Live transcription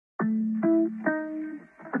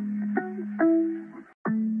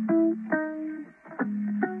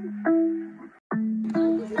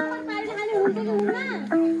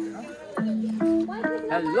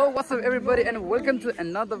Hello, what's up everybody and welcome to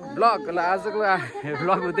another vlog. आजको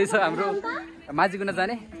vlog हुँदैछ हाम्रो माझीकुना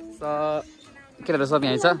जाने। सो केटाहरु सब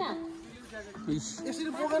यही छ।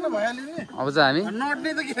 यसरी बोकेन भइहाल्यो नि। अब चाहिँ हामी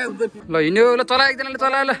नट्ने त के हुन्छ ल हिँड्यो ल चला एकजनाले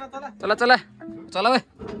चला ल चला चला चला ओए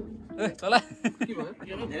ए चला के भयो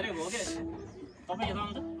यो धेरै भयो के तपाई यता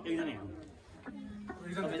आउँछ एकजना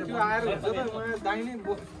त्यो आएर हुन्छ त म दाइने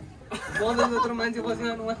बन्द जत्रो मान्छे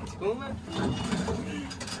बसिरहनु म छेउमा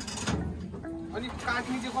अनि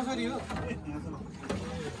काट्ने चाहिँ कसरी हो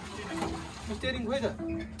स्टियरिङ खोइ त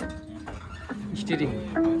steering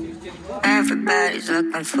Everybody's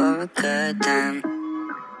looking for a good time.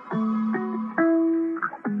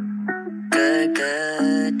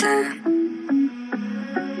 Good time.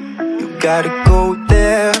 You gotta go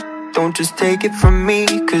there. Don't just take it from me,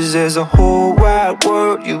 'cause there's a whole wide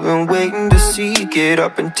world you've been waiting to see. Get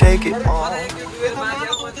up and take it on.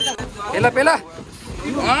 Pela pela.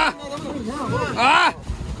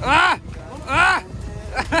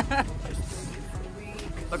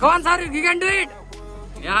 Come on, Saruk, you can do it.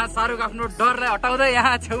 यहाँ शाहरुख आफ्नो डरलाई हटाउँदै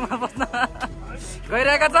यहाँ छेउमा बस्न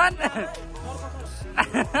गइरहेका छन्।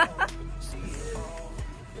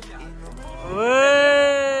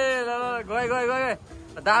 ओए ल ल गए गए गए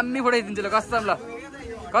दामी फोटाइदिन्छु ल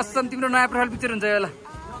कसम तिम्रो नयाँ प्रोफाइल पिक्चर हुन्छ यो ल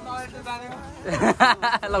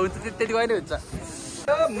ल हुन्छ त्यति गए नै हुन्छ।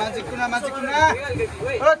 माझिकुना माझिकुना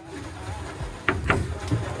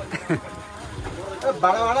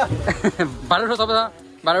भाडा भाडा भाडा उठाउ सबैजना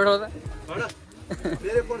भाडा उठाउ त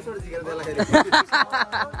मेरे पर्सोड जिगर देला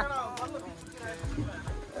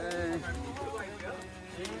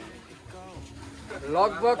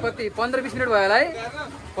लगभग कति 15-20 मिनट भयो होला है।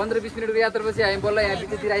 15-20 मिनटको यात्रापछि हामी बल्ल यहाँ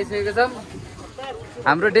बिचतिर आइसकेको छौँ।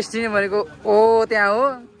 हाम्रो डेस्टिनी भनेको ओ त्यहाँ हो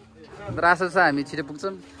तर आशा छ हामी छिटो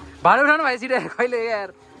पुग्छौँ। भाडा उठाउनु भाइ छिटो कहिले यार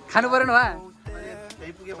खानु पर्यो नि वहाँ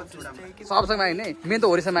सबसँग माग्ने मेन त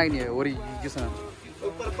होरीसँग माग्ने हो होरी जोसँग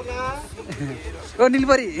ओ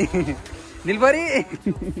निलपरी निलपरी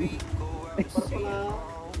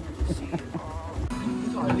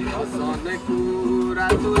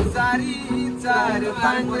रातो सारी चार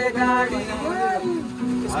पाङ्रे गाडी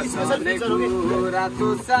रातो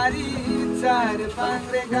सारी चार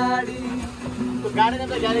पाङ्रे गाडी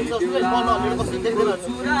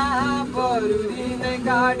चुरा बरुरी नै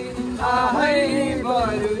गाडी आहै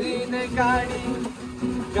बरुरी नै गाडी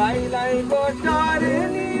गाईलाई बटारे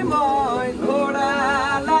नि मै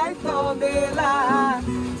घोडालाई त बेला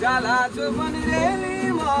जाला जो पनि रेली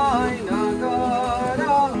मै नगर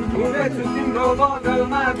उडेछु तिम्रो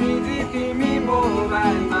बगलमा बिजी तिमी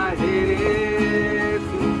मोबाइलमा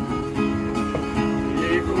हेरेछु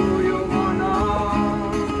यो मन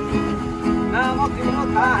नाम तिम्रो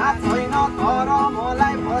थाहा छैन तर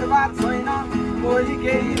मलाई बर्बाद छैन कोही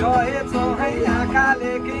केही रहेछ है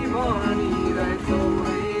आँखाले केही भनिरहेछौ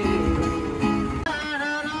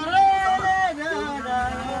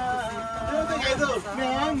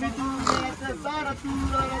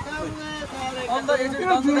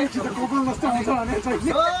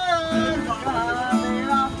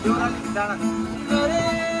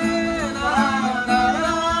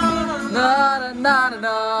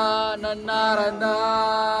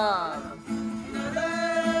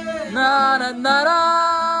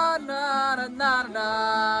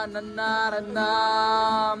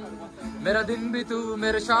मेरा दिन भी तू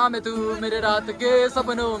मेरे शाम तू मेरे रात के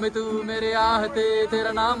सपनों में तू मेरे आहते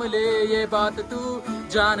तेरा नाम ले ये बात तू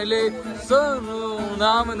जान ले सुनो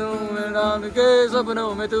नाम नो मेरे नाम के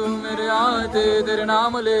सपनों में तू मेरे आहते तेरे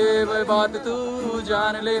नाम ले वो बात तू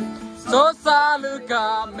जान ले 100 साल का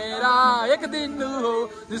मेरा एक दिन हो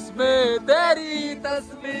जिसमें तेरी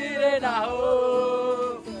तस्वीरें ना हो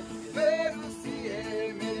बेरुसी है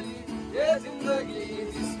मेरी ये जिंदगी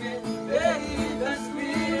जिसमें तेरी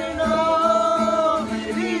तस्वीर ना हो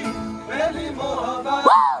मेरी पहली मोहब्बत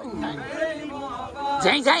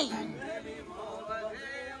जय जय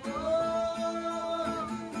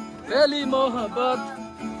पहली मोहब्बत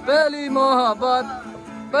पहली मोहब्बत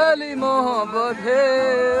पहली मोहब्बत है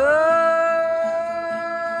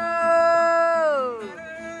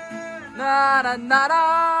ना ना ना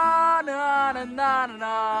ना ना ना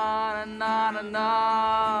ना ना ना ना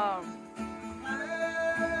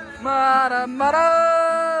mara mara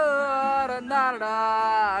na na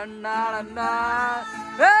na na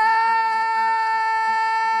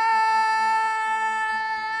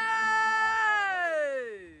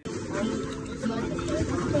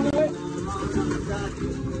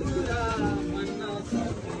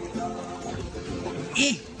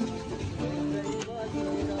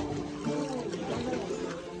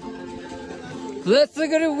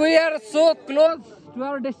Basically, we are so close to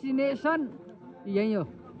our destination. यही हो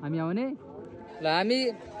हामी आउने ल हामी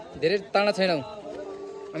धेरै टाढा छैनौँ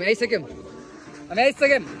हामी आइसक्यौँ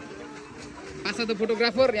पासा त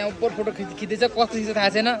फोटोग्राफर यहाँ उपर फोटो खिच्दैछ कस्तो खिच्छ थाहा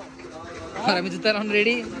छैन हामी जुत्ता लाउनु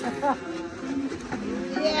ready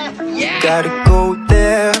Gotta go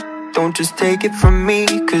there, don't just take it from me,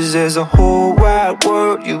 cause there's a whole wide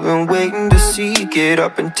world you've been waiting to see. Get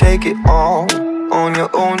up and take it all on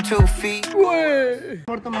your own 2 feet.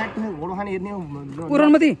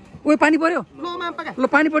 उरानमती ओए पानी पर्यो ल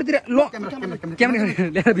पानी पर्दिरा ल camera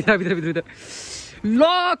ल्याएर भित्र ल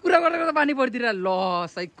कुरा गर्दा पानी पर्दिरा ल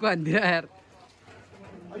साइकको हान्दिरा यार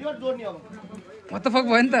what the fuck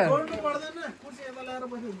भयो नि त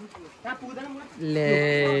ले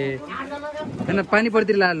हैन पानी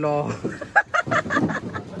पर्दिरा ल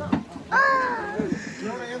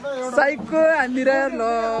साइकको हान्दिरा ल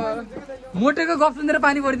मोटेको गफ सुनेर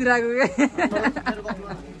पानी पर्दिराको के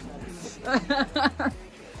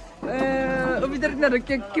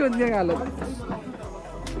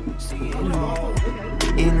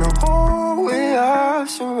In the hallway of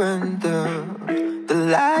surrender, the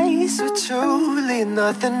lights are truly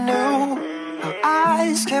nothing new. Our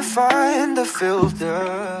eyes can't find the filter.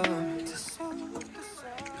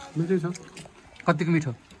 कतिको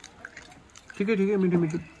मिठो ठिकै मिठो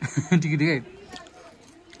ठिकै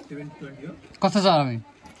कस्तो छ हामी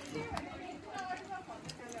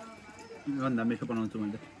भन्दा मिठो बनाउँछु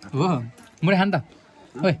मैले हो मैले खान त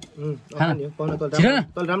ओइ खाना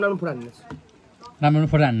राम्रो फोटो हान्नु राम्रो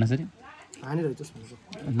फोटो हान्न सरी हानिरहेछ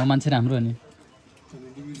म मान्छे राम्रो अनि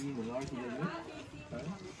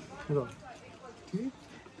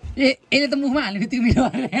ए यसले त मुखमा हाल्ने बित्तिकै मिठो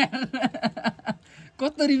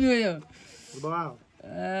कस्तो रिभ्यू हो यो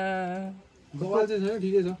बवाल चाहिँ छैन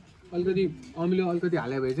ठिकै छ अलिकति अमिलो अलिकति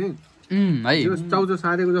हाले भए चाहिँ है यो चाउचो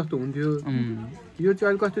सारेको जस्तो हुन्थ्यो यो चाहिँ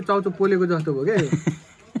अलिक कस्तो चाउचो पोलेको जस्तो भयो क्या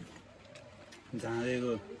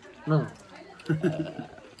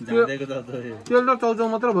त्यो त चाउचो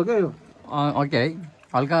मात्र भयो क्या यो ओके है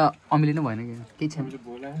हल्का अमिलो नै भएन कि केही छैन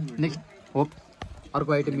नेक्स्ट होप अर्को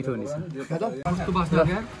आइटम मिठो हुनेछ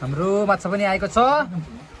हाम्रो माछा पनि आएको छ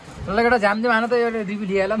ल एउटा झामझाम हान त एउटा रिभ्यू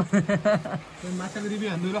लिइहालौँ माछाको रिभ्यू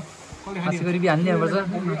हान्नु ल माछाको रिभ्यू हान्दिनुपर्छ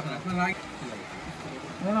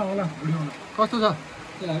कस्तो छ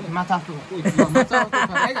माछा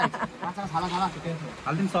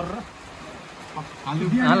हालिदिउँ सर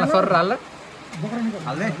हाल्न सर हाल्न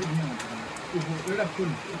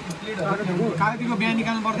कागतीको बिहा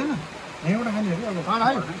निकाल्नु पर्दैन एउटा खाने अब काँडा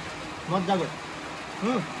है मजाको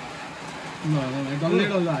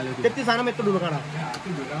त्यति सानो यत्रो ठुलो काँडा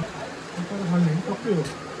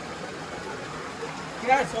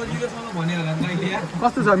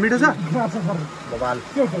कस्तो छ मिठो छ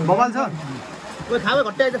बबाल छ खाऊ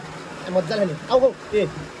घट्टै आइज मजा खाने आऊ ए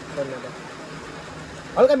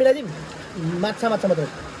हल्का मिलाइदिउँ माछा मात्रै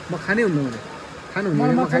म खानै हुन्न मैले खानु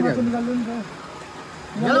हुन्न म खाइदिहाल्छु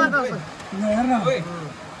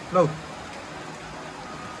लौ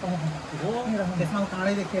त्यसमा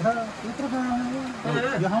काँडै देखेछ यत्रो काँडा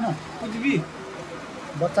यो खाऊ न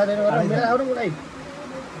बच्चा लिएर मेरा आउनु बुढाइ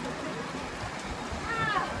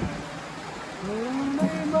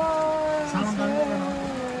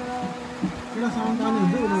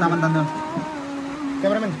सामान तान्नु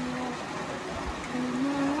क्यामेराम्यान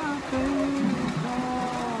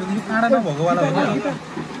काँडा नभएको वाला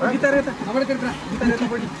हो गिटार यता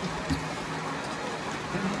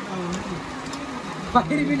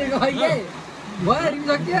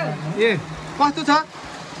ए कस्तो छ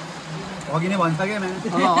अघि नै भन्छ क्या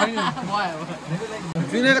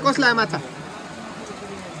जुनेर कसलाई माछा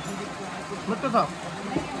मिठो छ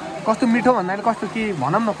कस्तो मिठो भन्दाखेरि कस्तो के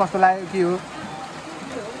भनौँ न कस्तो लाग्यो के हो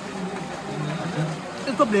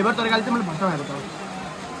त्यसको फ्लेभर तरकारीले चाहिँ मैले भर्खर खाएको छ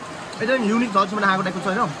एकदम युनिक छ मैले आएको टाइपको छ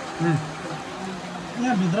होइन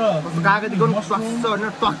यहाँभित्र कागतीको स्वास्थ्य होइन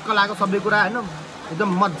टक्क लाग्यो सबै कुरा होइन एकदम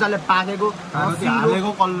मजाले पाकेको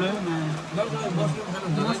हालेको कल्ले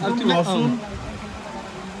लसुन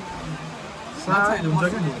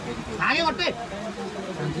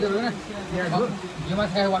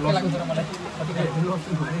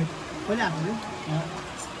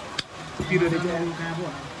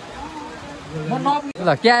ल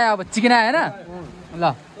क्या आयो अब चिकन आयो होइन ल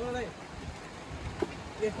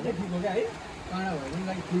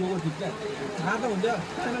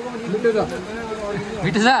मिठो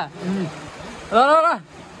छ ल ल ल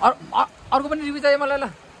अर्को पनि रिभ्यू चाहियो मलाई ल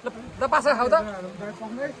ल पासा खाऊ त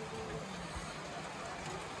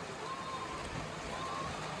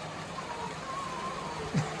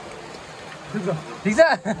ठिक छ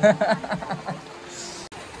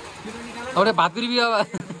एउटा भातको रिभ्यू अब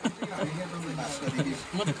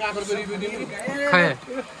म त काँक्रोको रिभ्यू दिनु खै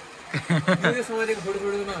यो समाजको फोटो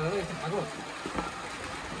नहाल्नु यस्तो खाएको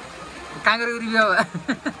काँक्रोको रिभ्यू अब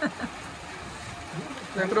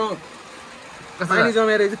काँक्रो पानी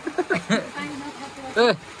जमेर ए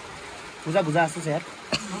भुजा भुजा जस्तो छ यार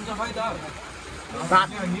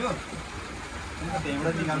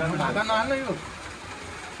भाता नहाल्न यो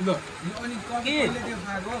ल अनि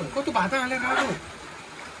कस्तो भाता हालेर खाएको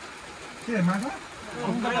के माछा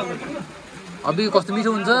अबि कस्तो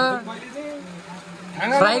मिठो हुन्छ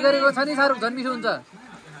फ्राई गरेको छ नि साह्रो झन् मिठो हुन्छ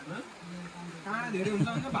धेरै हुन्छ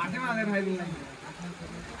भने भातैमा हालेर खाइदिनु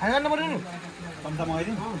खाइरहनु पर्यो नि चम्चा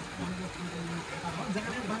मगाइदिउँ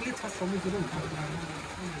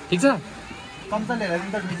ठिक छ चम्चा लिएर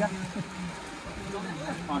आइदिउँ त दुईटा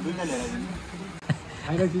दुईटा लिएर आइदिउँ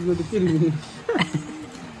खाएर चिजको त के लिने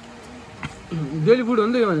डेली फुड हो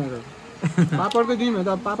नि त यो भनेर पापडको दिउँ त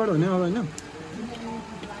पापड हुने अब होइन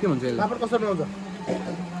के भन्छ यसलाई पापड कसरी बनाउँछ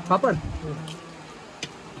पापड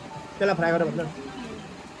त्यसलाई फ्राई गरेर भन्नु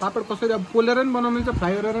पापड कसरी अब पोलेर पनि बनाउनु मिल्छ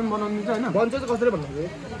फ्राई गरेर पनि बनाउनु मिल्छ होइन बन्छ चाहिँ कसरी भन्नु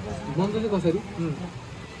बन्छ चाहिँ कसरी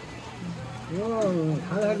यो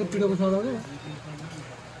खाँदा खाएको पिठोको सजाउने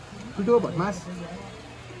पिठो भटमास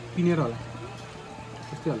पिनेर होला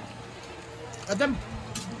त्यस्तै होला अचम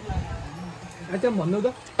आइटम भन्नु त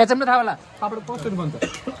एचएमले थाहा होला पापड कसरी बन्छ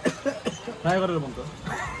फ्राई गरेर भन्छ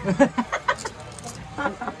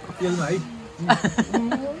तेलमा है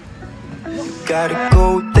Gotta go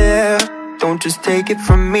there, don't just take it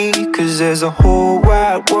from me, 'cause there's a whole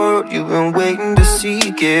wide world you've been waiting to see.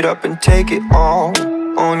 Get up and take it all,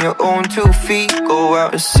 on your own 2 feet. Go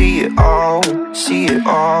out and see it all, see it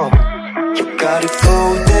all. You gotta go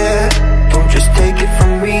there, don't just take it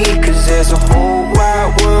from me, 'cause there's a whole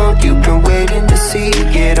wide world you've been waiting to see.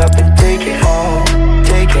 Get up and take it all,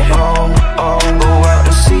 take it all. Go out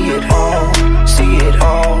and see it all, see it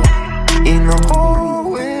all. In the whole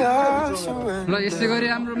way I surrender. ल यसै गरी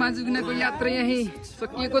हाम्रो माझीगुनाको यात्रा यहीँ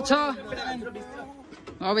सकिएको छ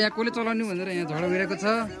अब यहाँ कसले चलाउने भनेर यहाँ झगडा भइरहेको छ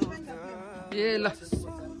ए ल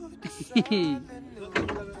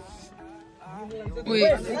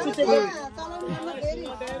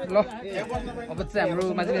ल अब चाहिँ हाम्रो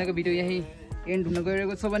माझीगुनाको भिडियो यहीँ एन्ड हुन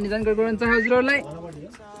गइरहेको छ भन्ने जानकारी गराउन चाहे हजुरहरूलाई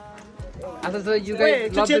आज चाहिँ you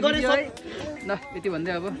guys love the video है ल यति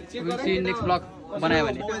भन्दै अब विल सी नेक्स्ट ब्लग बनायो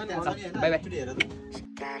भने bye bye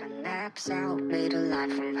Got a maps out, made a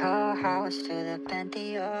line from her house to the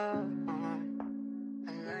Pantheon.